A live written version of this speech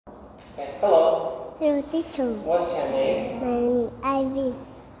Okay. Hello. Hello, teacher. What's your name? My name is Ivy.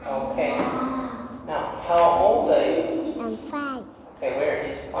 Okay. Now, how old are you? I'm 5. Okay, where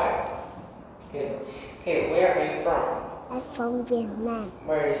is 5? Good. Okay, where are you from? I'm from Vietnam.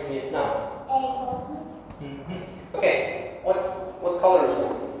 Where is Vietnam? Okay, what color is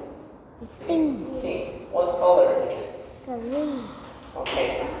it? Pink. Pink. What color is it? Green.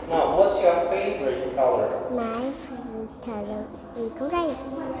 Okay. Now, what's your favorite color? My favorite color is red.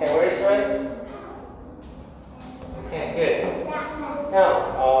 Okay, where is red? Okay, good. Now,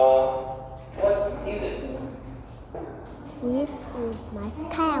 what is it? This is my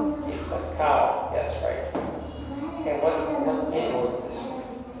cow. It's a cow. That's right. Okay, what animal is this?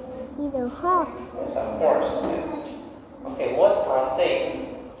 It's a horse. It's a horse. Yes. Okay, what are they?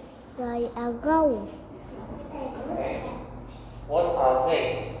 They are gold. Okay. What are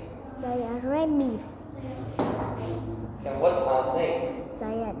they? They are rabbit. Okay, what are they?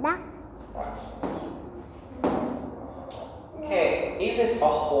 They are duck. Right. Okay, is it a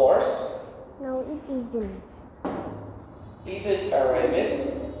horse? No, it isn't. Is it a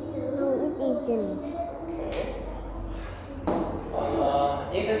rabbit? No, it isn't.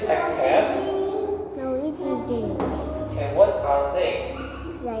 Okay. Is it a cat? No, it isn't. Okay, what are they?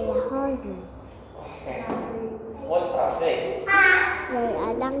 They are horses. Okay. What are they? They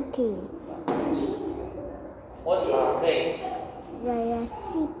are donkey. What are they? They are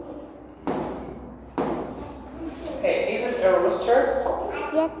sheep. Okay, is it a rooster?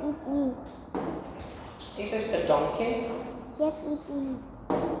 Yes, it is. Is it a donkey? Yes, it is.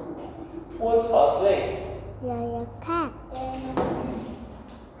 What are they? They are cat.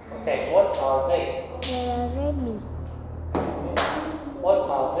 Okay, what are they? They are rabbit. What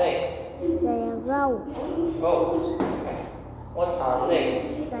are they? They are goat. Goats. Okay. What are they?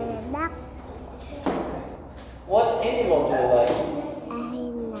 They are duck. What animal do you like? I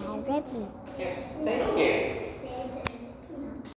like rabbit. Yes, thank you.